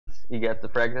he gets the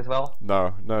frag as well?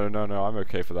 No, I'm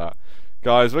okay for that.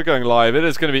 Guys, we're going live. It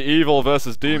is going to be Evil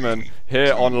versus dem0n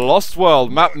here on Lost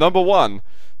World, map number 1.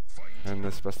 In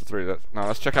this best of 3. Now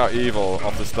let's check out Evil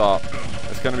off the start.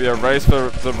 It's going to be a race for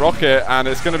the rocket, and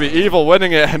it's going to be Evil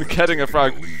winning it and getting a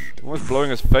frag. Almost blowing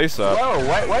his face up. Whoa,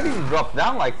 why did he drop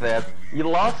down like that? He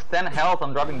lost 10 health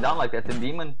on dropping down like that, and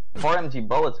dem0n 4 MG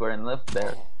bullets were in left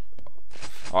there.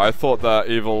 I thought that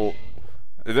Evil...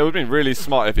 It would have been really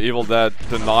smart if Evil there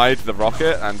denied the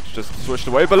rocket and just switched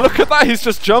away, but look at that, he's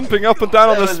just jumping up and down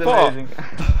on the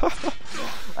spot.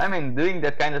 I mean, doing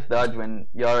that kind of dodge when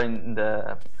you're in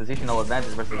the positional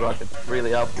advantage versus rocket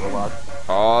really helps you a lot.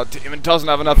 Oh, dem0n doesn't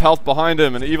have enough health behind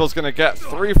him, and Evil's going to get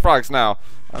 3 frags now.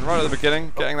 And right at the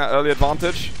beginning, getting that early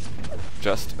advantage,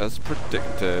 just as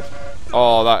predicted.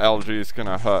 Oh, that LG is going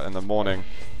to hurt in the morning.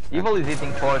 Evil is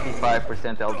hitting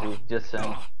 45% LG, just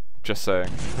saying. Just saying.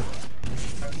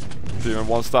 dem0n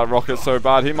wants that rocket so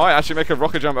bad, he might actually make a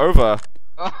rocket jump over.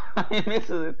 Oh, he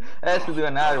misses it. Has to do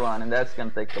another one, and that's gonna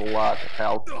take a lot of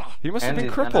health. He must have been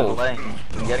crippled. And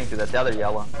getting to that other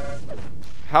yellow.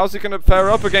 How's he gonna fare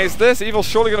up against this? Evil's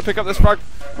surely gonna pick up this frag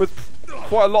with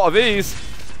quite a lot of ease.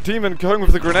 dem0n going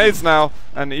with the grenades now,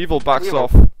 and Evil backs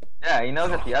off. Yeah, he knows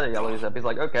that the other yellow is up. He's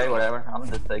like, okay, whatever. I'm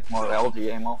just take more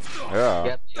LG ammo. Yeah.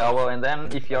 Get the yellow, and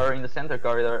then if you're in the center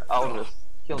corridor, I'll just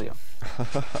kill you.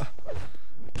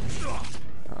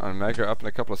 And Mega up in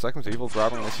a couple of seconds. Evil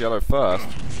grabbing this yellow first.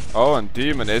 Oh, and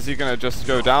dem0n, is he going to just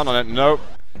go down on it? Nope.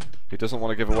 He doesn't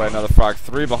want to give away another frag.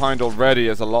 3 behind already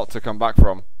is a lot to come back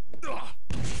from.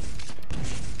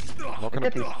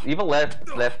 Evil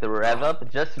left the rev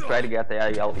up just to try to get the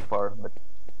yellow before, but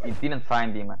he didn't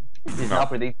find dem0n. He's now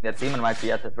predicting that dem0n might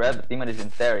be at the rev, but dem0n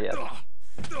isn't there yet.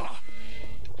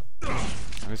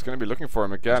 And he's going to be looking for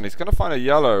him again. He's going to find a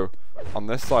yellow on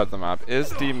this side of the map.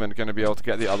 Is dem0n going to be able to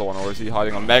get the other one, or is he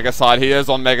hiding on Mega side? He is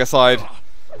on Mega side.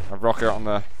 A rocket on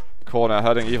the corner,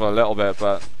 hurting Evil a little bit,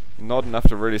 but not enough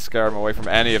to really scare him away from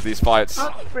any of these fights.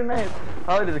 Grenade.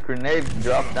 How did the grenade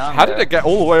drop down? How did it get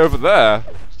all the way over there?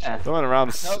 Yeah. It went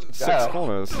around 6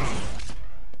 corners.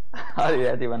 How did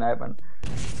that even happen?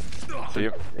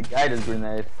 The guided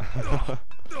grenade.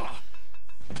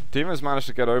 dem0n's managed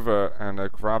to get over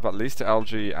and grab at least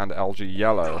LG and LG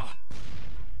yellow.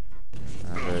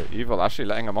 And Evil actually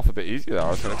letting him off a bit easy there.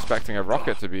 I was expecting a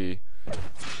rocket to be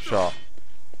shot.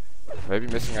 Maybe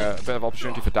missing a bit of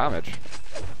opportunity for damage.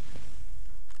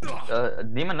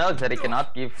 dem0n knows that he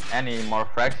cannot give any more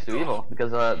frags to Evil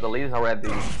because the lead is already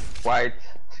quite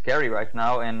scary right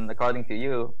now, and according to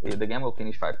you, the game will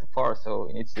finish 5-4, so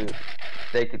he needs to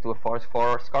take it to a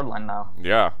 4-4 scoreline now.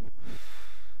 Yeah.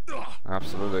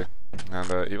 Absolutely.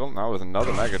 And Evil now with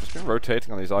another Mega, just been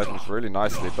rotating on these items really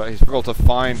nicely, but he's struggled to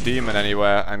find dem0n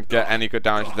anywhere and get any good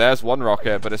damage. There's one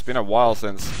rocket, but it's been a while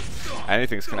since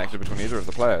anything's connected between either of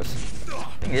the players.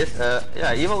 Thing is,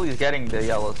 yeah, Evil is getting the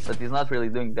yellows, but he's not really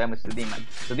doing damage to dem0n.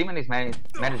 So dem0n is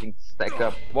managing to stack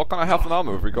up. What kind of health and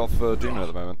armor have we got for dem0n at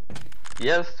the moment?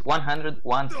 Yes, 100,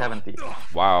 170.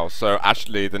 Wow, so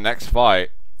actually the next fight,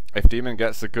 if dem0n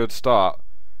gets a good start,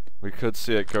 we could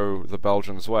see it go the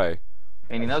Belgians' way.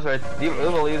 And he knows where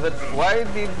Evil is, but why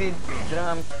did he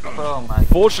jump? Oh my.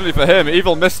 Fortunately for him,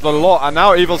 Evil missed a lot, and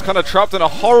now Evil's kind of trapped in a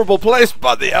horrible place,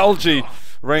 but the LG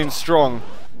reigns strong.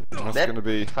 That's going to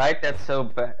be... fight that's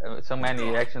so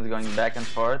many actions going back and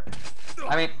forth.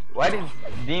 I mean, why did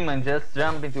dem0n just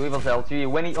jump into Evil's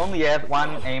LG when he only had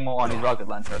 1 ammo on his rocket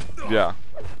launcher? Yeah.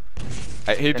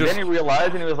 Then he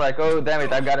realized and he was like, oh damn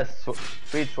it, I gotta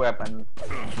switch weapon.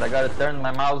 I gotta turn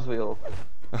my mouse wheel.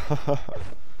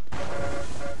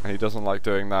 And he doesn't like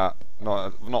doing that.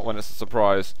 Not when it's a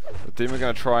surprise. Is dem0n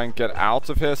going to try and get out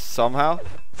of here somehow?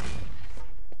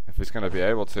 If he's going to be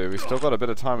able to. We've still got a bit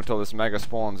of time until this Mega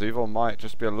spawns. Evil might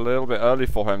just be a little bit early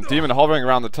for him. dem0n hovering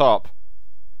around the top.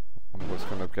 I wonder what's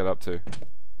going to get up to. It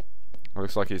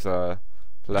looks like he's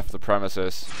left the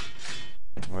premises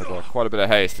with quite a bit of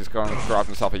haste. He's going to grab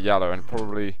himself a yellow and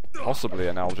possibly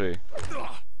an LG.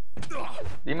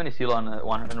 dem0n is still on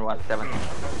 170.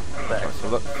 So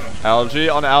look,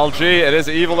 LG on LG. It is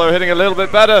Evil though, hitting a little bit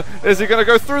better. Is he going to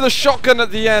go through the shotgun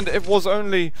at the end? It was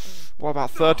only, what,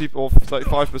 about 30 or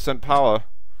 35% power,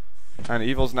 and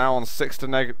Evil's now on 6 to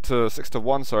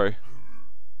 1. Sorry.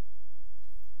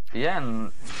 Yeah,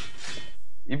 and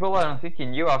Evil, I don't think he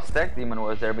knew how stacked dem0n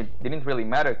was there, but it didn't really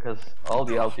matter because all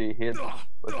the LG hit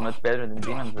was much better than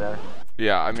dem0n's there.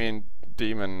 Yeah, I mean,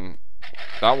 dem0n.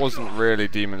 That wasn't really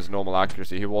dem0n's normal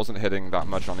accuracy. He wasn't hitting that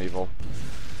much on Evil.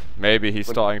 Maybe he's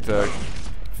starting to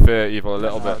fear Evil a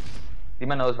little bit.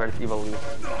 dem0n knows where Evil is.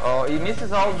 Oh, he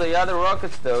misses all the other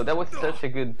rockets though. That was such a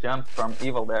good jump from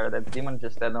Evil there that dem0n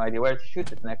just had no idea where to shoot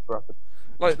his next rocket.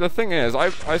 like, the thing is, I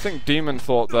think dem0n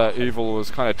thought that Evil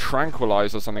was kind of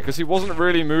tranquilized or something, because he wasn't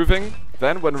really moving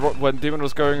then when dem0n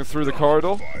was going through the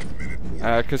corridor.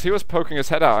 Because he was poking his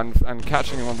head out and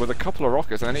catching him with a couple of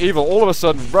rockets, and then Evil all of a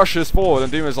sudden rushes forward,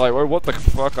 and dem0n's like, well, what the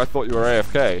fuck, I thought you were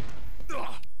AFK.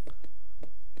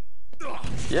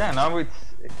 Yeah, now it's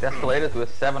escalated to a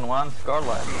 7-1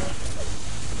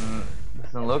 scoreline.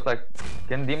 Doesn't look like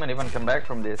can dem0n even come back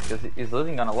from this, because he's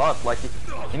losing on a lot. Like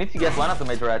he needs to get one of the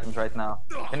major items right now.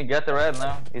 Can he get the red?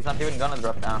 No, he's not even gonna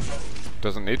drop down.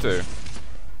 Doesn't need to.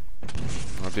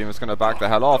 Well, dem0n's gonna back the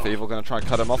hell off. Evil gonna try and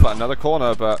cut him off at another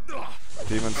corner, but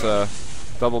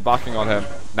dem0n's double backing on him.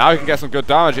 Now he can get some good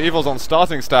damage. Evil's on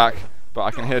starting stack, but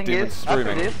I can hear dem0n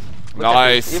screaming.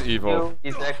 Nice, Evil.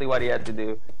 Exactly what he had to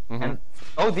do. And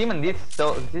oh, dem0n did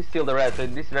steal the red, so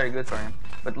this is very good for him.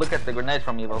 But look at the grenade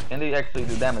from Evil. Can he actually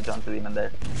do damage onto dem0n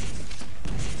there?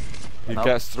 He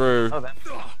gets through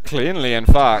cleanly, in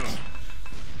fact.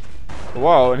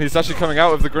 Whoa, and he's actually coming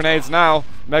out with the grenades now.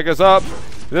 Mega's up.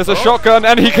 There's a shotgun,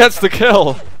 and he gets the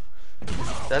kill.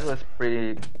 That was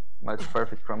pretty much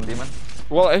perfect from dem0n.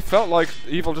 Well, it felt like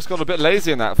Evil just got a bit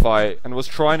lazy in that fight and was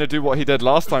trying to do what he did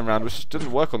last time round, which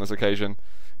didn't work on this occasion.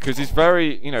 Because he's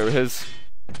very, you know, his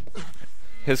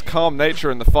calm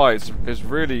nature in the fights is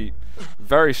really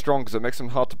very strong, because it makes him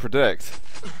hard to predict.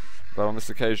 But on this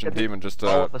occasion, dem0n just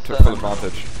took full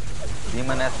advantage.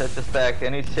 dem0n has such a stack,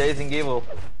 and he's chasing Evil.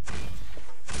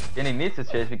 And he needs to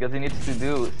chase, because he needs to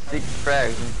do 6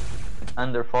 frags in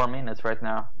under 4 minutes right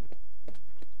now.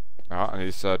 Ah, and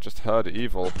he's just heard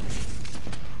Evil.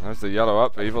 There's the yellow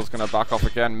up. Evil's going to back off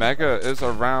again. Mega is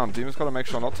around. dem0n's got to make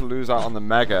sure not to lose out on the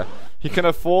Mega. He can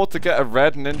afford to get a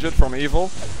red and injured from Evil.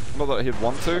 Not that he'd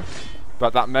want to,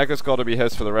 but that Mega's got to be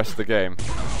his for the rest of the game.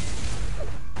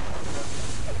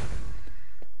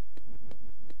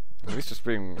 He's just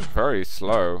being very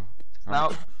slow.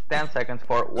 Now 10 seconds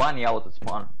for 1 yellow to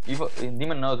spawn.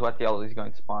 dem0n knows what yellow is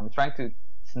going to spawn. He's trying to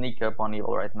sneak up on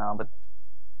Evil right now, but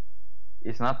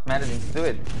he's not managing to do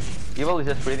it. Evil is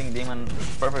just reading dem0n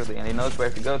perfectly, and he knows where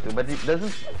to go to, but he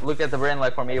doesn't look at the brain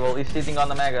like from Evil. He's sitting on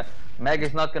the Mega. Mega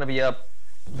is not going to be up.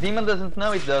 dem0n doesn't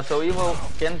know it though, so Evil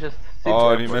can just sit. Oh,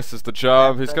 and he misses the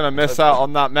jump. He's going to miss out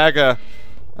on that Mega,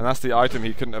 and that's the item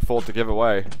he couldn't afford to give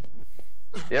away.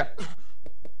 Yeah.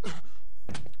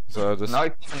 So just now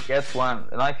if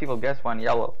Evil gets one,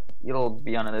 yellow, it'll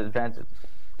be on an advantage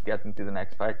getting to the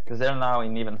next fight, because they're now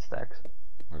in even stacks.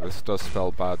 This does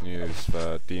spell bad news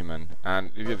for dem0n.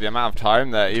 And the amount of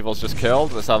time that Evil's just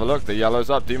killed, let's have a look. The yellow's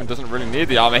up. dem0n doesn't really need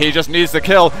the armor. He just needs the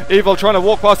kill. Evil trying to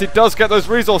walk past. He does get those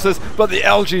resources, but the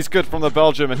LG's good from the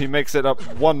Belgium, and he makes it up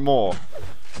one more.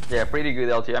 Yeah, pretty good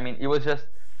LG. I mean, he was just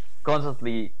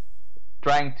constantly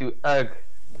trying to hug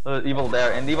Evil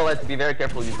there, and Evil had to be very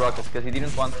careful with his rockets, because he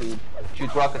didn't want to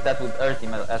shoot rockets that would hurt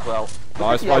him as well.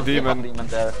 Nice by dem0n.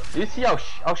 There. You see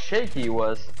how shaky he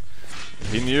was.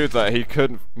 He knew that he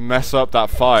couldn't mess up that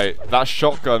fight. That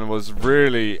shotgun was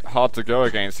really hard to go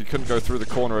against. He couldn't go through the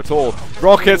corner at all.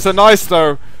 Rockets are nice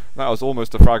though. That was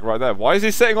almost a frag right there. Why is he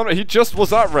sitting on it? He just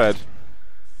was at red.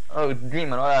 Oh,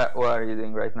 dem0n, what are you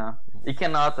doing right now? He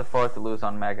cannot afford to lose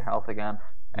on Mega health again.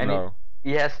 And no.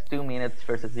 He has 2 minutes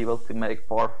versus Evil to make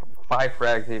 5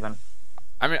 frags even.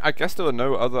 I mean, I guess there were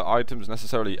no other items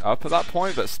necessarily up at that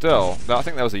point, but still, I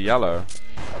think there was a yellow.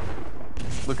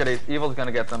 Look at it, Evil's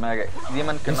gonna get the Mega.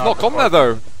 dem0n cannot. He's not gone there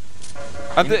though.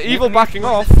 And the Evil backing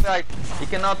off. He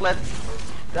cannot let.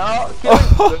 No, kill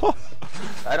him.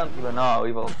 I don't even know how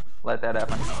Evil let that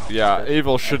happen. Yeah,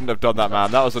 Evil shouldn't have done that,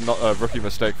 man. That was a rookie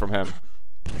mistake from him.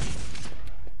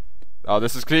 Oh,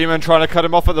 this is dem0n trying to cut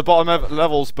him off at the bottom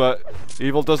levels, but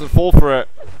Evil doesn't fall for it.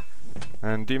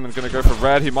 And dem0n gonna go for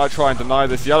red. He might try and deny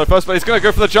this yellow first, but he's gonna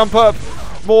go for the jump up.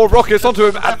 More rockets onto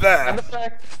him, and there.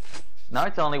 Now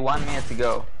it's only 1 minute to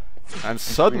go. And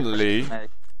suddenly,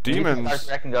 dem0n's start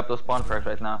racking up those spawn frags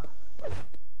right now.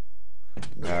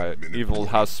 Evil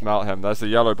has smelt him. There's the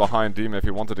yellow behind dem0n if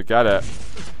he wanted to get it.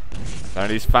 And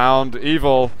he's found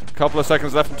Evil. A couple of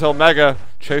seconds left until Mega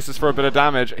chases for a bit of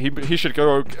damage. He should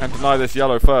go and deny this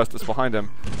yellow first that's behind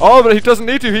him. Oh, but he doesn't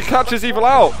need to. He catches Evil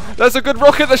out. There's a good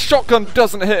rocket. The shotgun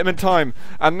doesn't hit him in time.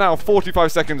 And now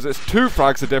 45 seconds. It's 2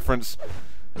 frags of difference.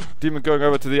 dem0n going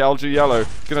over to the LG yellow.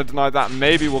 Gonna deny that.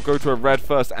 Maybe we'll go to a red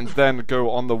first and then go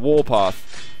on the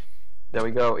warpath. There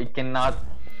we go. He cannot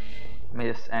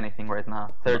miss anything right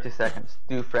now. 30 seconds.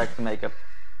 2 frags to make up.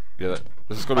 Yeah,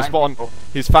 this is going to spawn.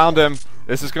 He's found him.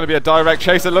 This is going to be a direct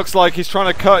chase. It looks like he's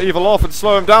trying to cut Evil off and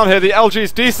slow him down here. The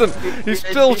LG's decent. He's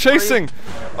still chasing.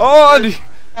 Oh,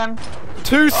 and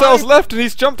 2 cells left and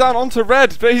he's jumped down onto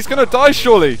red, but he's going to die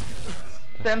surely.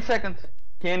 10 seconds.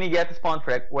 Can he get the spawn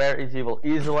frag? Where is Evil?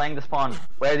 He's laying the spawn.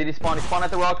 Where did he spawn? He spawned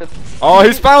at the rocket. Oh,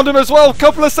 he's found him as well.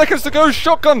 Couple of seconds to go.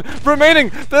 Shotgun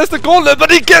remaining. There's the gauntlet, but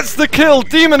he gets the kill.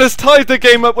 dem0n has tied the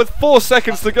game up with 4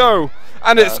 seconds to go.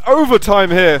 And it's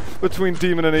overtime here between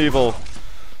dem0n and Evil.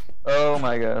 Oh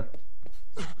my god.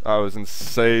 That was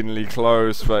insanely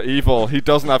close for Evil. He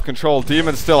doesn't have control.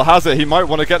 dem0n still has it. He might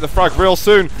want to get the frag real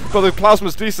soon, but the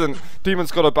plasma's decent.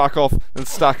 dem0n's got to back off and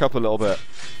stack up a little bit.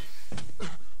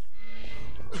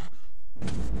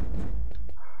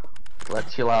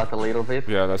 Let's chill out a little bit.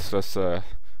 Yeah, let's just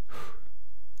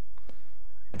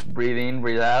breathe in,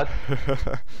 breathe out.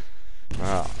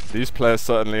 Wow, these players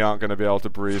certainly aren't going to be able to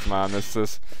breathe, man.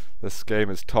 This game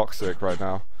is toxic right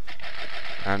now.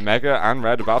 And Mega and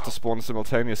Red about to spawn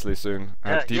simultaneously soon.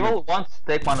 Yeah, Evil wants to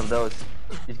take one of those.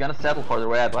 He's gonna settle for the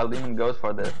Red while dem0n goes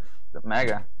for the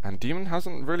Mega. And dem0n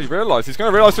hasn't really realized. He's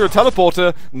going to realize through a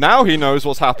teleporter. Now he knows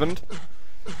what's happened.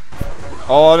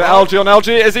 Oh, an LG on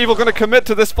LG. Is Evil going to commit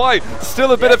to this fight?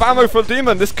 Still a bit of ammo for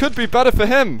dem0n. This could be better for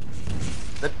him.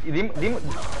 But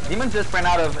dem0n just ran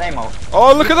out of ammo.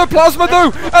 Oh, look at the plasma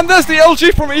though! And there's the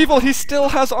LG from Evil. He still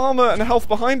has armor and health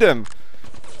behind him.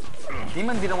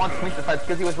 dem0n didn't want to finish the fight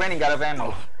because he was running out of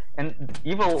ammo. And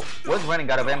Evil was running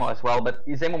out of ammo as well, but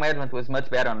his ammo management was much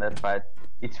better on that fight.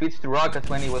 He switched to rockets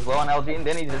when he was low on LG, and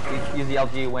then he just used the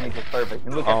LG when it was perfect.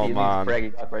 And look at the frag he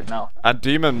got right now. And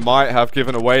dem0n might have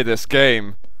given away this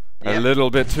game a little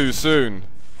bit too soon.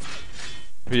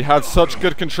 He had such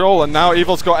good control, and now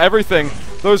Evil's got everything.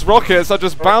 Those rockets are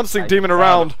just bouncing dem0n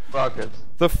around.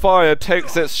 The fire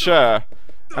takes its share.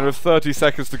 And with 30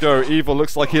 seconds to go, Evil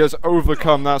looks like he has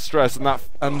overcome that stress and that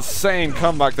insane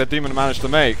comeback that dem0n managed to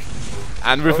make.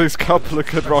 And with these couple of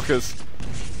good rockets,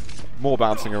 more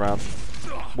bouncing around.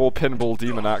 More pinball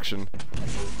dem0n action.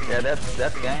 Yeah,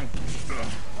 that's game.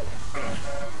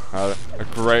 A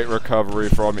great recovery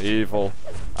from Evil.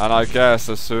 And I guess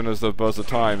as soon as the buzzer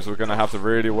times, we're going to have to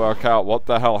really work out what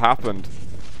the hell happened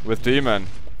with dem0n.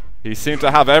 He seemed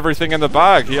to have everything in the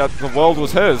bag. The world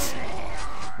was his.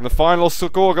 And the final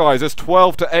score, guys, is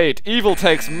 12-8. Evil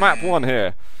takes map 1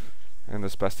 here in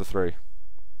this best of 3.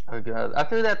 Oh god.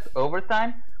 After that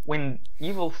overtime, when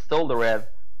Evil stole the Red,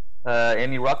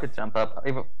 and he rocket jump up,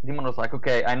 dem0n was like,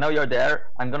 okay, I know you're there,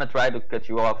 I'm gonna try to cut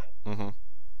you off.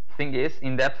 Thing is,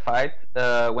 in that fight,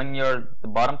 when you're the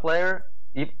bottom player,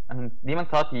 dem0n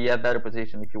thought he had better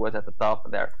position if he was at the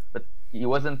top there, but he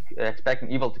wasn't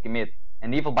expecting Evil to commit.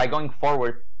 And Evil, by going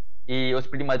forward, he was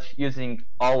pretty much using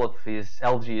all of his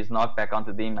LG's knockback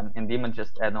onto dem0n, and dem0n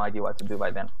just had no idea what to do by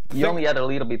then. He only had a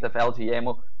little bit of LG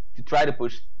ammo to try to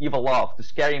push Evil off, to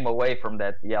scare him away from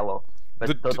that yellow.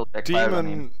 But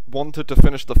dem0n wanted to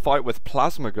finish the fight with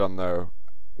plasma gun though.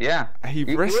 Yeah. He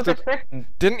risked it.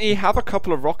 Didn't he have a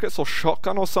couple of rockets or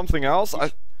shotgun or something else?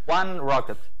 One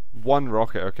rocket. One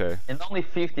rocket, okay. And only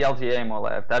 50 LG ammo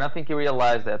left. I don't think he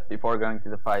realized that before going to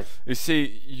the fight. You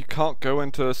see, you can't go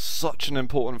into such an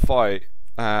important fight,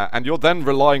 and you're then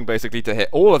relying basically to hit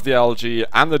all of the LG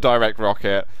and the direct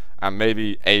rocket, and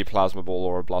maybe a plasma ball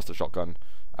or a blaster shotgun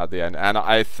at the end. And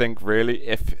I think really,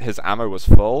 if his ammo was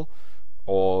full,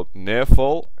 or near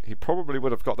full, he probably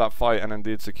would have got that fight and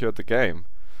indeed secured the game.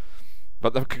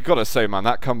 But I've got to say, man,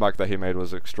 that comeback that he made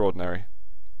was extraordinary.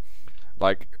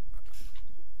 Like,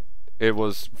 it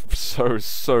was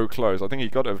so close. I think he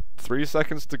got 3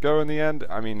 seconds to go in the end.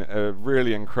 I mean,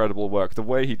 really incredible work. The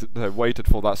way he waited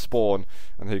for that spawn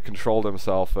and he controlled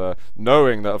himself,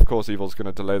 knowing that, of course, Evil's going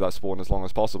to delay that spawn as long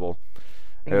as possible.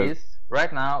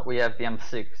 Right now we have the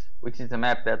M6, which is a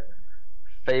map that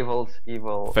favors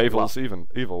Evil. Favors even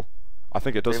Evil. I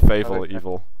think it does favor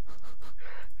Evil.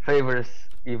 Favors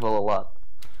Evil a lot.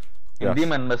 And Yes.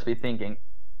 dem0n must be thinking,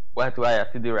 what do I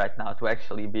have to do right now to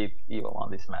actually beat Evil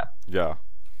on this map? Yeah.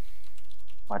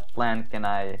 What plan can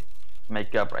I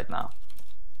make up right now?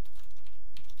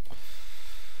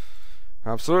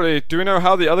 Absolutely. Do we know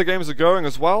how the other games are going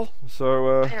as well?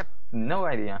 So I have no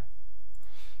idea.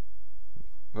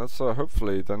 let's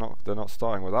hopefully they're not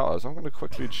starting without us. I'm going to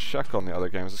quickly check on the other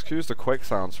games. Excuse the quake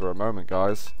sounds for a moment,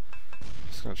 guys.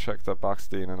 Just going to check that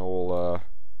Backstein and all.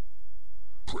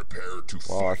 Prepare to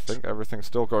Well, I fight. think everything's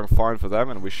still going fine for them,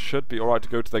 and we should be alright to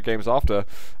go to their games after.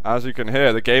 As you can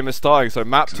hear, the game is starting, so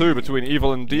map 2 between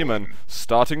Evil and dem0n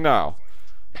starting now.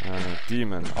 And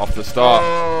dem0n off the start.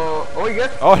 Oh, he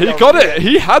got Oh, he got it!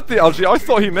 He had the LG. I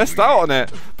thought he missed out on it,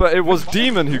 but it was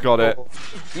dem0n who got it.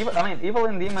 Evil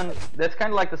and dem0n, that's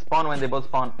kind of like the spawn when they both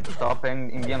spawn top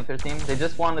in the M13. They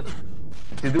just wanted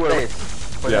to do a race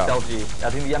for that LG.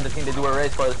 As in the M13, they do a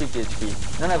race for the 50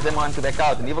 HP. None of them wanted to back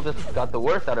out, and Evil just got the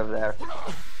worst out of there.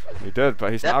 He did,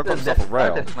 but he's now got himself a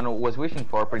rail. That's what was wishing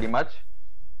for, pretty much.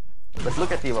 But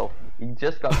look at Evil. He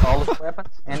just got all of the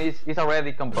weapons, and he's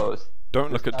already composed.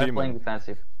 Don't look at Playing dem0n.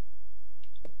 defensive.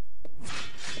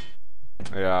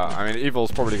 Yeah, I mean,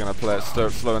 Evil's probably going to play it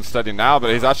slow and steady now,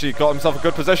 but he's actually got himself a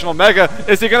good position on Mega.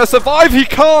 Is he going to survive? He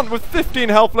can't with 15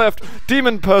 health left.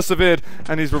 dem0n persevered,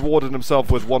 and he's rewarded himself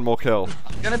with one more kill.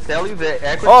 I'm gonna tell you the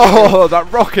accuracy. Oh,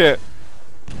 that rocket!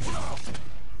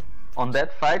 On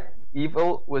that fight,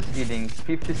 Evil was hitting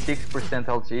 56%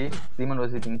 LG, dem0n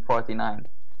was hitting 49.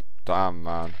 Damn,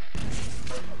 man.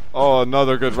 Oh,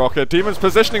 another good rocket. dem0n's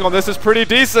positioning on this is pretty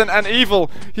decent, and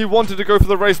Evil, he wanted to go for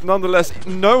the race nonetheless,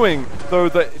 knowing, though,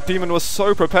 that dem0n was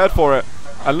so prepared for it.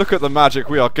 And look at the magic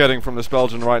we are getting from this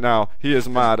Belgian right now. He is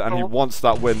mad, and he wants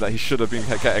that win that he should have been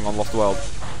getting on Lost World.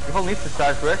 Evil needs to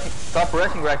stop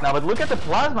rushing right now, but look at the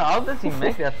plasma, how does he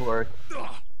make that work?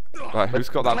 Right, who's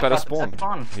got that better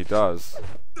spawn? He does.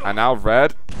 And now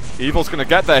Red, Evil's going to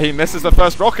get there. He misses the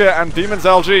first rocket, and dem0n's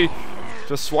LG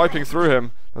just swiping through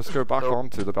him. Let's go back on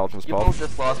to the Belgian's pod. Evil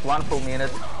just lost 1 full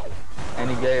minute, and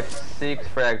he gave 6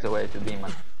 frags away to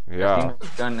dem0n. Yeah.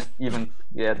 dem0n can't even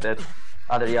get that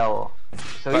other yellow.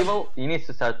 So Evil, he needs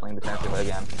to start playing defensive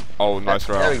again. Oh, nice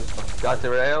rail. There we go. Got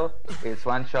the rail, it's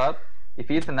one shot. If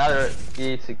he hits another,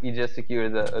 he just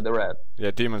secured the red.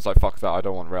 Yeah, dem0n's like, fuck that, I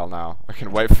don't want rail now. I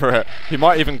can wait for it. He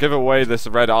might even give away this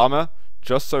red armor,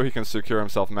 just so he can secure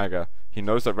himself Mega. He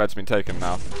knows that red's been taken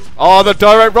now. Oh, the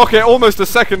direct rocket, almost a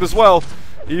second as well.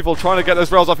 Evil trying to get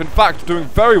those rails off. In fact, doing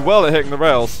very well at hitting the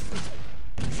rails.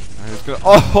 And he's gonna,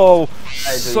 oh,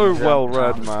 so well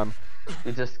read, man.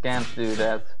 You just can't do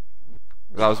that.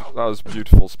 That was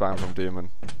beautiful spam from dem0n.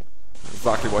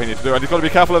 Exactly what he needs to do, and he's got to be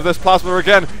careful of this plasma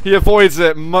again. He avoids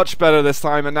it much better this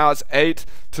time, and now it's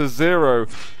 8-0.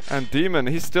 And dem0n,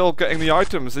 he's still getting the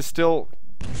items. He's still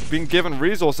being given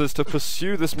resources to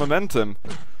pursue this momentum.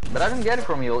 But I don't get it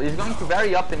from you. He's going to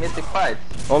very optimistic fights.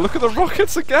 Oh, look at the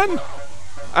rockets again!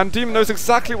 And dem0n knows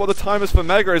exactly what the time is for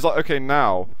Mega. He's like, okay,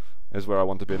 now is where I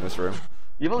want to be in this room.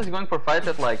 Evil is going for fights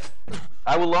that, like,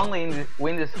 I will only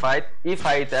win this fight if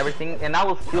I hit everything, and I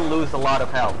will still lose a lot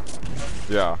of health.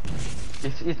 Yeah.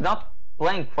 He's not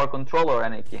playing for control or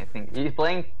anything. He's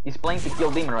playing to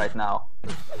kill dem0n right now.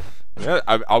 Yeah,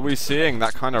 are we seeing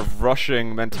that kind of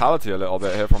rushing mentality a little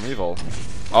bit here from Evil?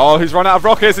 Oh, he's run out of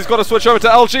rockets. He's got to switch over to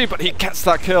LG, but he gets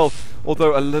that kill.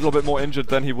 Although a little bit more injured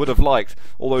than he would have liked.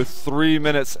 Although 3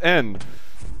 minutes in.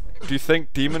 Do you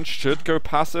think dem0n should go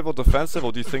passive or defensive,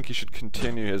 or do you think he should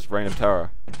continue his reign of terror?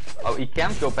 Oh, he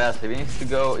can't go passive. He needs to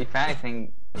go, if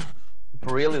anything,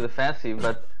 really defensive,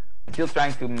 but still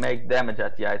trying to make damage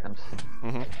at the items.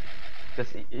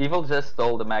 Because Evil just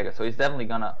stole the Mega, so he's definitely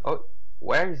gonna... Oh,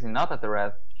 where is he not at the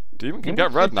red? dem0n can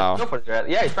get red now. Go for the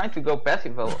red. Yeah, he's trying to go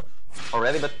passive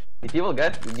already, but if Evil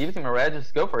gives him a red,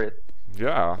 just go for it.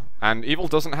 Yeah, and Evil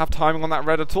doesn't have timing on that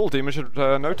red at all. dem0n should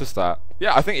notice that.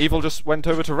 Yeah, I think Evil just went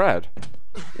over to red.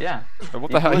 Yeah. And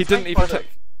what the hell? He didn't even take.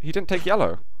 He didn't take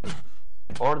yellow.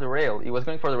 Or the rail. He was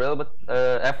going for the rail, but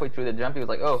halfway through the jump, he was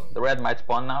like, "Oh, the red might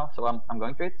spawn now, so I'm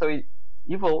going to it." So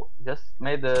Evil just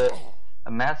made a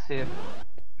massive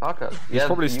fuck up. He's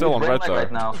probably still on red though.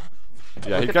 Right now.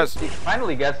 Yeah, he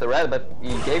finally gets the red, but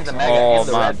he gave the Mega in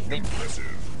the red.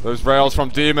 Those rails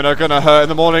from dem0n are gonna hurt in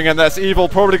the morning, and that's Evil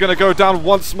probably gonna go down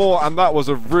once more, and that was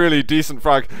a really decent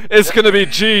frag. It's gonna be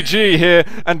GG here,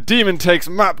 and dem0n takes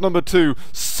map number 2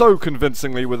 so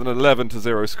convincingly with an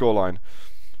 11-0 scoreline.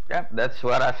 Yeah, that's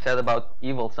what I've said about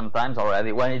Evil sometimes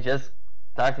already. When he just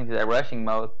starts into that rushing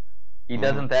mode, he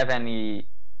doesn't have any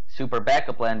super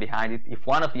backup plan behind it. If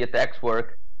one of the attacks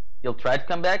work, he'll try to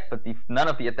come back, but if none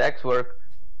of the attacks work,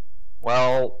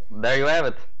 well, there you have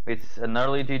it. It's an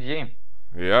early GG.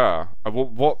 Yeah.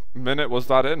 What minute was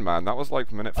that in, man? That was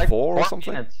like minute 4 or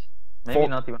something? Minutes. Maybe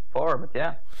not even 4, but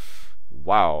yeah.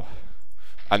 Wow.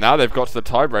 And now they've got to the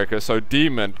tiebreaker, so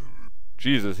dem0n,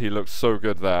 Jesus, he looks so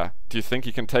good there. Do you think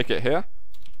he can take it here?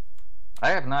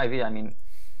 I have no idea. I mean,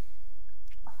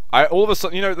 all of a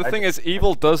sudden, you know, the thing is,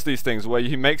 Evil does these things where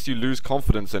he makes you lose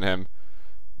confidence in him,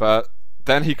 but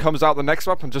then he comes out the next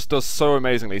map and just does so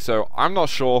amazingly. So I'm not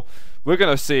sure. We're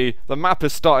going to see. The map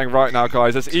is starting right now,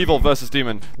 guys. It's Evil versus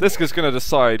dem0n. This is going to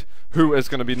decide who is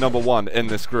going to be #1 in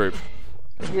this group.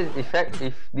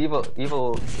 If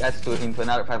Evil gets into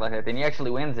another fight like that and he actually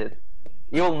wins it,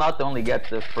 he will not only get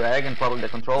the frag and probably the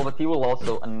control, but he will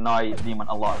also annoy dem0n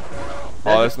a lot.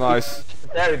 Oh, that's nice. It's a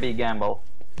very big gamble.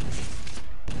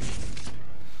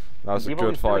 That was a Evil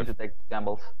good is fight. willing to take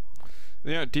gambles.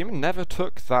 You know, dem0n never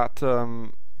took that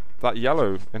that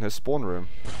yellow in his spawn room.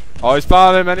 Oh, he's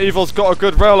found him, and Evil's got a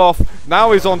good rail off.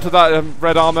 Now he's onto that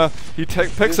red armor. He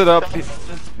picks it up.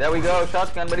 There we go,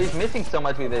 shotgun, but he's missing so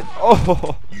much with it.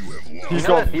 Oh, he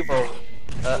got. Evil.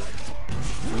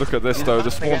 Look at this though,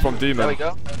 the spawn from There we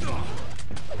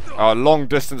dem0n. go. Long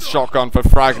distance shotgun for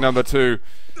frag number 2.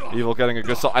 Evil getting a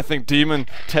good shot. I think dem0n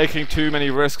taking too many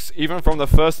risks, even from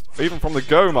the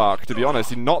go mark, to be honest.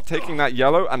 He's not taking that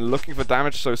yellow and looking for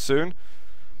damage so soon.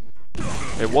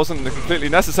 It wasn't completely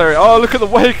necessary. Oh, look at the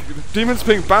way dem0n's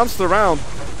being bounced around.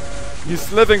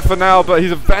 He's living for now, but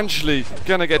he's eventually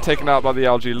gonna get taken out by the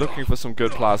LG, looking for some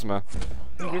good plasma.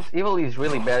 This Evil is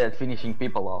really bad at finishing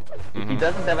people off. If he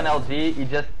doesn't have an LG, he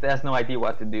just has no idea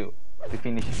what to do to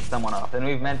finish someone off. And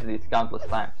we've mentioned this countless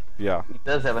times. Yeah. He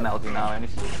does have an LG now, and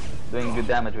he's doing good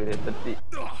damage with it. But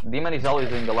dem0n is always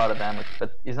doing a lot of damage,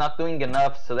 but he's not doing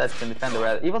enough so that he can defend the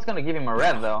red. Evil's gonna give him a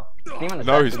red though. dem0n is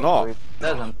No, he's not. He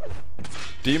doesn't.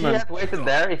 If he dem0n. had waited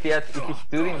there, if he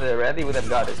stood in the red, he would have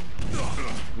got it.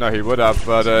 No, he would have,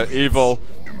 but Evil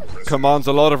commands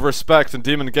a lot of respect, and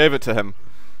dem0n gave it to him.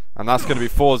 And that's going to be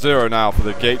 4-0 now for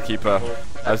the gatekeeper,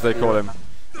 as they call him.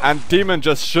 And dem0n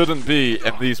just shouldn't be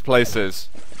in these places.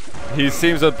 He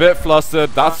seems a bit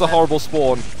flustered. That's a horrible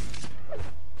spawn.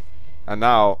 And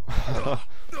now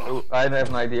I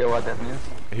have no idea what that means.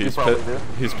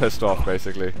 he's pissed off,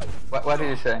 basically. What did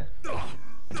you say?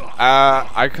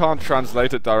 I can't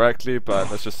translate it directly,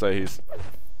 but let's just say he's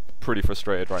pretty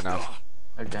frustrated right now.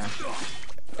 Okay.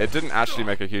 It didn't actually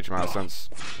make a huge amount of sense,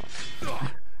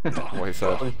 what he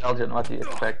said. Belgian, what do you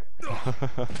expect?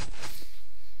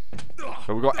 But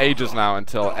we've got ages now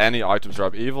until any items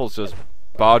drop. Evil's just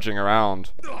barging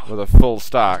around with a full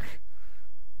stack.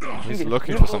 He's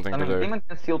looking for something to do. dem0n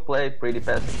can still play pretty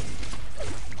fast.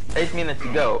 8 minutes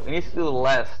to go. He needs to do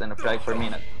less than a frag per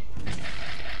minute.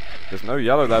 There's no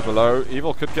yellow there below.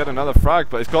 Evil could get another frag,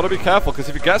 but he's got to be careful, because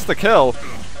if he gets the kill,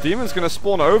 dem0n's going to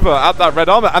spawn over at that red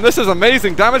armor. And this is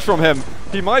amazing damage from him.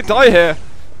 He might die here,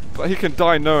 but he can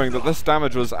die knowing that this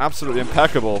damage was absolutely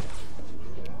impeccable.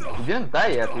 He didn't die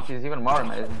yet, which is even more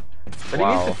amazing. But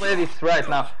Wow. he needs to play this right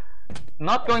now.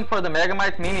 Not going for the Mega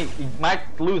might mean he might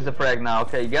lose the frag now.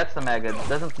 Okay, he gets the Mega,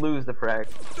 doesn't lose the frag.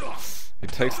 He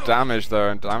takes damage though,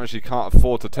 and damage he can't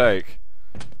afford to take.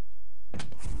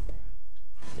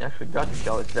 He actually got the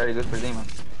kill, it's very good for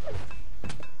dem0n.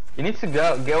 He needs to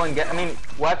go and get, I mean,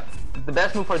 what the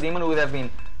best move for dem0n would have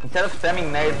been, instead of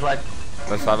spamming nades like...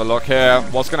 Let's have a look here.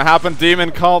 What's going to happen?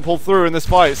 dem0n can't pull through in this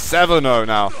fight. 7-0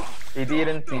 now. He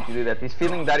didn't need to do that. He's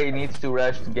feeling that he needs to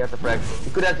rush to get the frag. He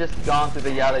could have just gone to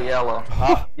the yellow.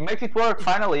 He makes it work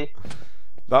finally.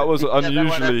 That was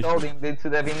unusually... I told him it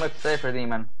should have been much safer,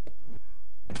 dem0n.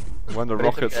 When the But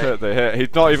it's rockets okay. hit, they hit.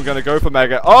 He's not even going to go for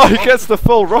Mega. Oh, he gets the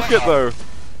full rocket though.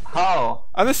 How?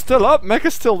 And it's still up.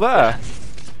 Mega's still there.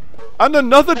 And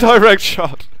another direct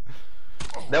shot.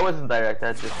 That wasn't direct,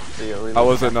 that's just really... Oh,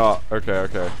 was it not? Okay,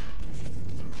 okay.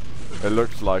 It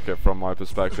looked like it from my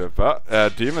perspective. But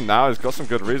dem0n now has got some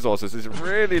good resources. He's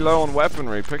really low on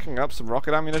weaponry, picking up some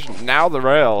rocket ammunition. Now the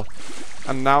rail.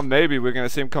 And now maybe we're going to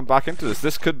see him come back into this.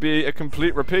 This could be a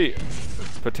complete repeat,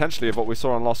 potentially, of what we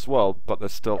saw in Lost World. But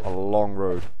there's still a long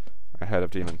road ahead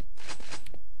of dem0n.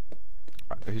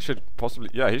 He should possibly...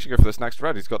 Yeah, he should go for this next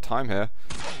red. He's got time here.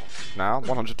 Now,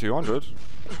 100, 200.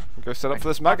 Go set up for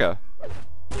this Mega.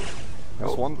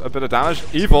 That's a bit of damage.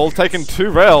 Evil taking 2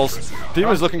 rails.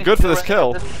 dem0n's looking good for this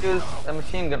kill. Just use a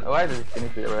machine gun. Why did he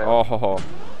finish with a rail? Oh, ho, ho.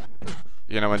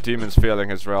 You know, when dem0n's feeling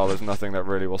his rail, there's nothing that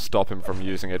really will stop him from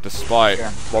using it, despite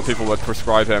what people would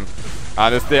prescribe him.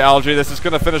 And it's the LG. This is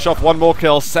going to finish off one more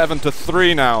kill.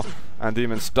 7-3 now. And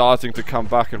dem0n starting to come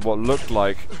back in what looked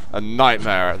like a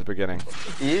nightmare at the beginning.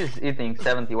 He is eating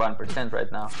 71%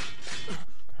 right now.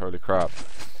 Holy crap.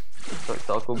 So it's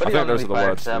all cool. But I he think those only are the fired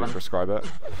words to 7. prescribe it.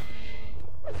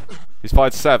 He's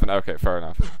fired 7. Okay, fair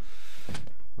enough.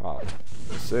 Oh,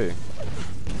 let's see.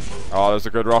 Oh, there's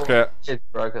a good rocket. It's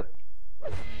rocket.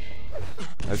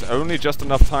 There's only just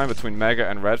enough time between Mega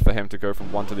and Red for him to go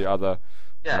from one to the other.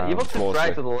 Yeah, Evil could try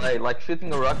to delay, like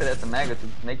shooting a rocket at the Mega to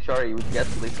make sure he would get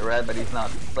at least a red, but he's not.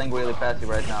 He's playing really passive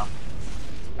right now.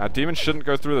 Now, dem0n shouldn't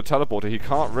go through the teleporter. He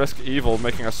can't risk Evil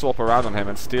making a swap around on him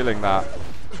and stealing that.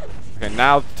 Okay,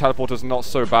 now the teleporter's not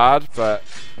so bad, but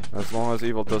as long as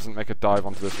Evil doesn't make a dive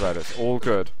onto this red, it's all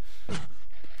good.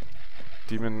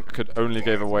 dem0n could only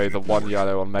give away the 1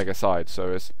 yellow on Mega side,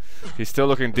 so he's still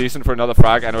looking decent for another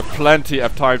frag, and with plenty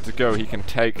of time to go, he can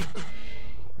take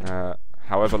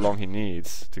however long he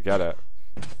needs to get it.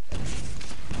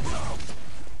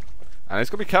 And he's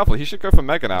got to be careful. He should go for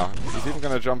Mega now. He's even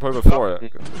going to jump over for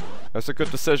it. That's a good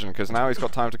decision, because now he's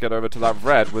got time to get over to that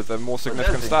red with a more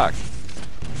significant stack.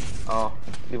 Oh,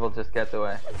 Evil just gets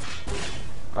away.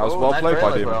 That was well played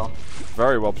by dem0n. Well.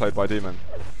 Very well played by dem0n.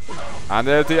 And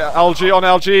there's the LG on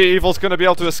LG. Evil's going to be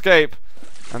able to escape.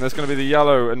 And there's going to be the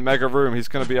yellow and Mega room. He's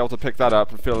going to be able to pick that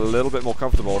up and feel a little bit more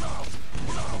comfortable.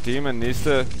 dem0n needs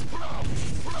to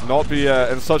not be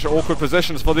in such awkward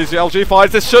positions for these LG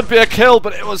fights. This should be a kill,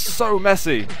 but it was so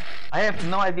messy. I have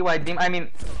no idea why dem0n. I mean,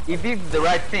 he did the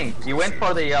right thing. He went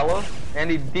for the yellow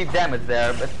and he did damage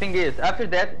there. But the thing is, after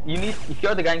that, you need, if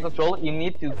you're the guy in control, you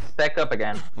need to stack up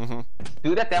again.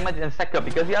 Do that damage and stack up,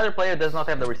 because the other player does not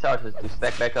have the resources to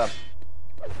stack back up.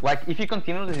 Like, if you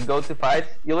continuously go to fights,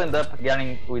 you'll end up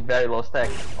getting with very low stack,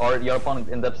 or your opponent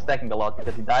ends up stacking a lot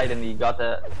because he died and he got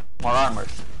more armor.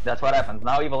 That's what happens.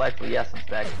 Now Evil actually has some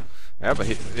stack. Yeah, but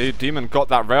dem0n got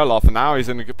that rail off, and now he's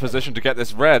in a good position to get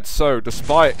this red. So,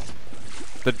 despite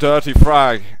the dirty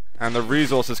frag and the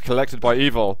resources collected by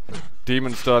Evil,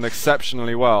 dem0n's done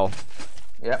exceptionally well.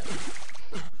 Yep.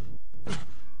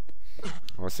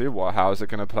 We'll see how is it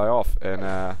going to play off in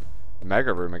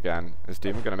Mega Room again. Is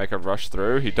dem0n going to make a rush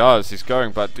through? He does. He's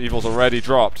going, but Evil's already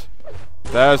dropped.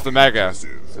 There's the Mega.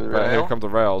 But here come the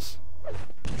rails.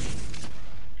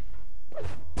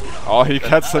 Oh, he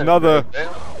gets another.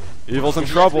 Evil's in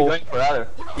trouble. Going for other.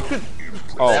 He could.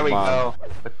 Oh, there we man. go.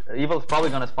 But Evil's probably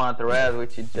gonna spawn at the red,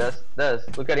 which he just does.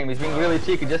 Look at him. He's being really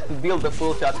cheeky just to build the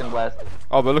full shotgun blast.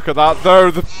 Oh, but look at that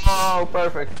though. Oh,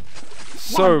 perfect.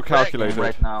 So calculated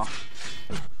Right now.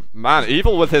 Man,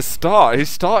 Evil with his start. He's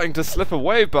starting to slip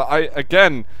away, but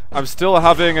I'm still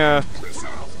having a.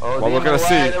 Oh, well, we're gonna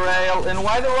see. The rail, and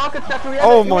why the rockets after we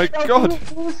Oh my god.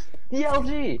 The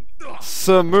LG.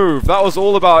 Some move. That was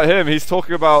all about him. He's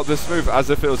talking about this move as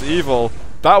if it was Evil.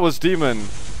 That was dem0n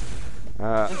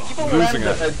losing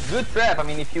it. A good trap. I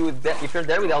mean, if you're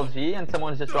there with LG and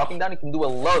someone's just dropping down, you can do a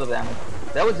lot of damage.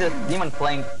 That was just dem0n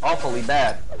playing awfully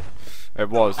bad. It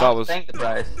was. That was. Paying the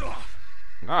price.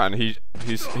 No, and he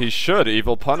should.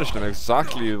 Evil punished him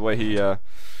exactly the way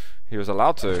he was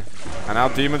allowed to. And now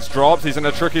dem0n's dropped. He's in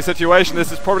a tricky situation.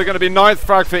 This is probably going to be 9th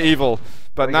frag for Evil.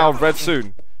 But now red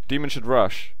soon. dem0n should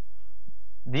rush.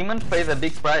 dem0n pays a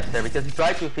big price there because he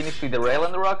tried to finish with the rail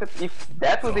and the rocket. If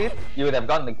that was it, you would have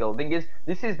gotten the kill. Thing is,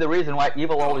 this is the reason why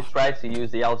Evil always tries to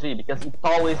use the LG, because it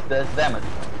always does damage.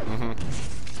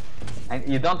 And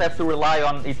you don't have to rely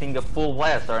on hitting a full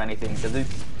blast or anything, because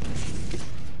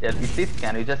it's hit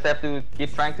scan. You just have to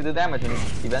keep trying to do damage, and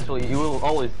eventually you will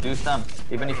always do some,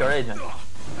 even if you're agent.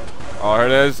 Oh, here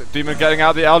it is. dem0n getting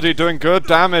out the LG, doing good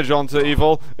damage onto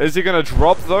Evil. Is he going to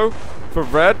drop, though, for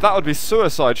red? That would be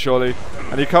suicide, surely.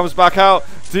 And he comes back out.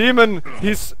 dem0n,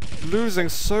 he's losing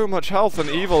so much health, and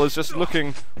Evil is just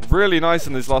looking really nice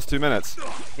in these last 2 minutes.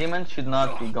 dem0n should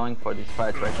not be going for this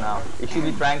fight right now. He should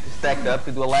be trying to stack up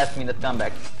to do a last-minute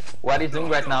comeback. What he's doing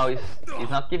right now is he's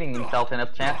not giving himself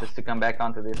enough chances to come back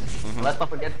onto this. Let's not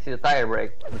forget to see the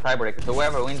tiebreaker. So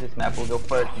whoever wins this map will go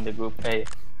first in the group A.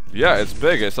 Yeah, it's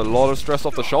big. It's a lot of stress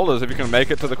off the shoulders if you can make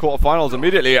it to the quarterfinals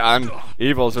immediately, and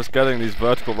Evil's just getting these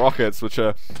vertical rockets, which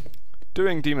are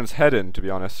doing dem0n's head in, to be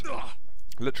honest.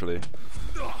 Literally.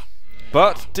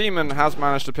 But dem0n has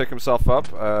managed to pick himself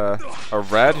up a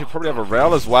red. He'll probably have a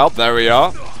rail as well. There we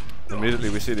are. Immediately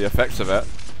we see the effects of it.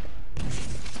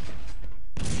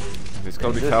 He's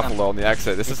got to be careful though on the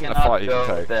exit. This isn't a fight he can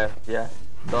take. There. Yeah,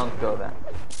 don't go there.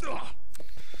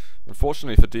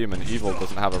 Unfortunately for dem0n, Evil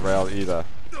doesn't have a rail either.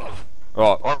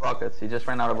 Oh. Or rockets. He just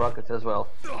ran out of rockets as well.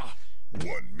 1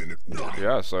 minute warning.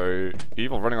 Yeah, so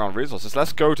Evil running on resources.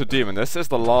 Let's go to dem0n. This is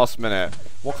the last minute.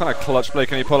 What kind of clutch play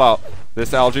can he pull out?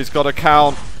 This LG's got to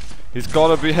count. He's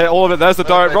got to be hit all of it. There's the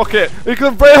direct rocket. He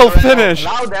can rail finish.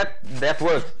 Now that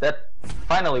works. That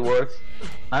finally works.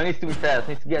 Now he needs to be fast.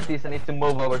 He needs to get this and needs to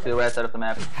move over to the right side of the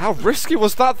map. How risky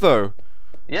was that though?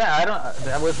 Yeah, I don't.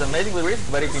 That was amazingly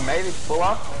risky, but if he made it pull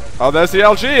off. Oh, there's the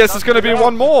LG. This is going to be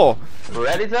one more.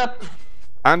 Red is up.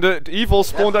 And Evil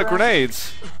spawned out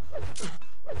grenades.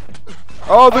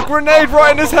 Oh, the grenade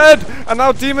right in his head! And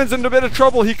now dem0n's in a bit of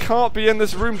trouble. He can't be in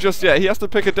this room just yet. He has to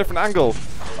pick a different angle.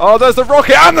 Oh, there's the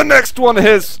rocket, and the next one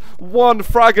hits! 1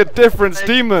 fragger difference,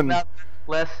 dem0n.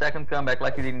 Last second comeback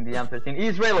like he did in the M13.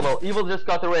 He's railable. Evil just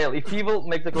got the rail. If Evil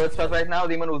makes a clutch shot right now,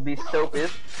 dem0n would be so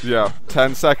pissed. Yeah,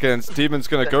 10 seconds. dem0n's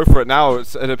gonna go for it now,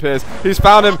 it appears. He's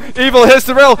found him. Evil hits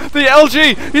the rail. The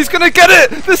LG! He's gonna get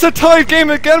it! This is a tied game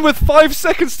again with 5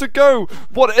 seconds to go.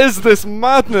 What is this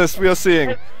madness we are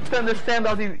seeing? To understand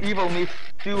how this Evil missed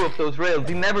 2 of those rails.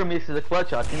 He never misses a clutch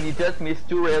shot, and he just missed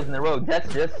 2 rails in a row.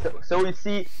 That's just so we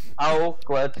see how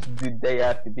clutch do they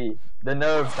have to be. The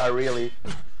nerves are really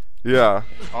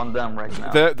on them right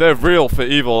now. They're real for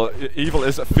Evil. Evil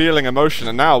is feeling emotion,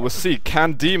 and now we'll see,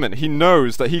 can dem0n, he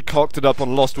knows that he cocked it up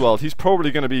on Lost World. He's probably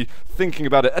going to be thinking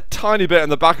about it a tiny bit in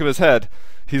the back of his head.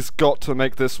 He's got to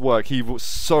make this work. He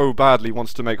so badly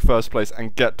wants to make first place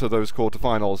and get to those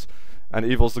quarterfinals, and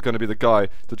Evil's going to be the guy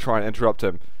to try and interrupt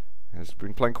him. He's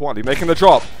been playing quietly, making the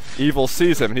drop. Evil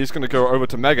sees him, and he's going to go over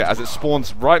to Mega as it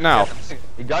spawns right now.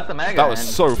 He got the Mega. That was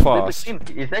so fast.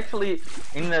 He's actually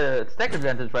in the stack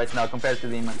advantage right now compared to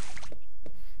dem0n.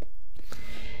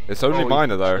 It's only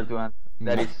minor though.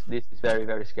 This is very,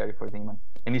 very scary for dem0n.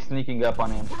 And he's sneaking up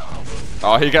on him.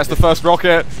 Oh, he gets the first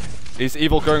rocket. He's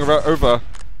Evil going over.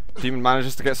 dem0n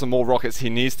manages to get some more rockets. He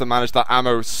needs to manage that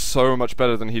ammo so much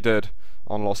better than he did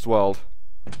on Lost World.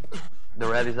 The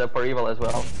red is up for Evil as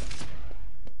well.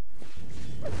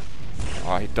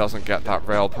 Oh, he doesn't get that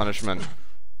rail punishment.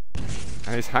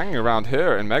 And he's hanging around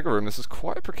here in Mega Room. This is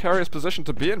quite a precarious position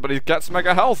to be in, but he gets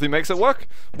Mega health. He makes it work.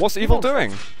 What's Evil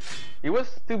doing? He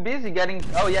was too busy getting...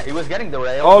 Oh yeah, he was getting the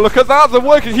rail. Oh, look at that! The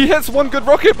work! He hits one good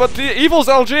rocket, but Evil's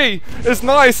LG is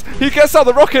nice. He gets out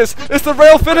the rockets. It's the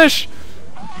rail finish.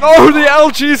 Oh, the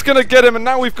LG's gonna get him, and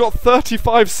now we've got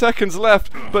 35 seconds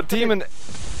left. But dem0n,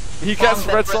 he gets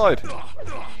red side.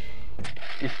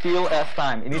 He still has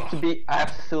time. He needs to be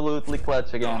absolutely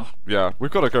clutch again. Yeah,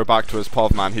 we've got to go back to his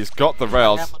POV, man. He's got the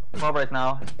rails. Yeah, right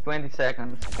now, 20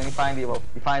 seconds. Can he find Evil?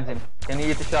 He finds him. Can he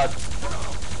hit the shot?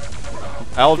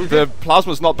 The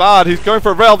plasma's not bad. He's going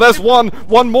for a rail. There's one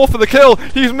more for the kill.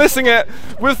 He's missing it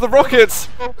with the rockets.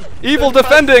 Evil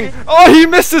defending. Oh, he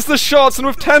misses the shots, and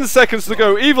with 10 seconds to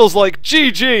go, Evil's like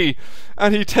GG,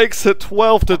 and he takes it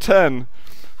 12-10.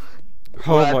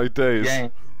 Oh my days.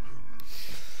 Game.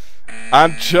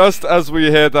 And just as we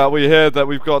hear that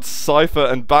we've got Cypher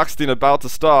and Backstein about to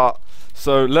start.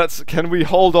 So can we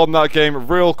hold on that game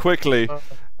real quickly?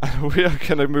 And we are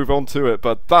going to move on to it,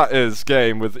 but that is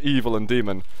game with Evil and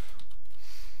dem0n.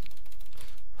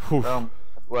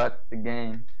 What a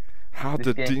game. How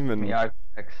did dem0n...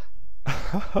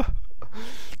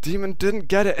 dem0n didn't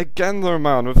get it again though,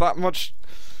 man, with that much...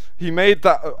 He made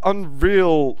that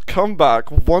unreal comeback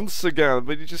once again,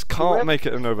 but he just can't make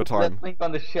it in overtime. That link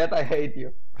on the chat, I hate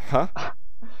you. Huh?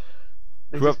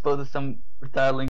 They just posted some retired link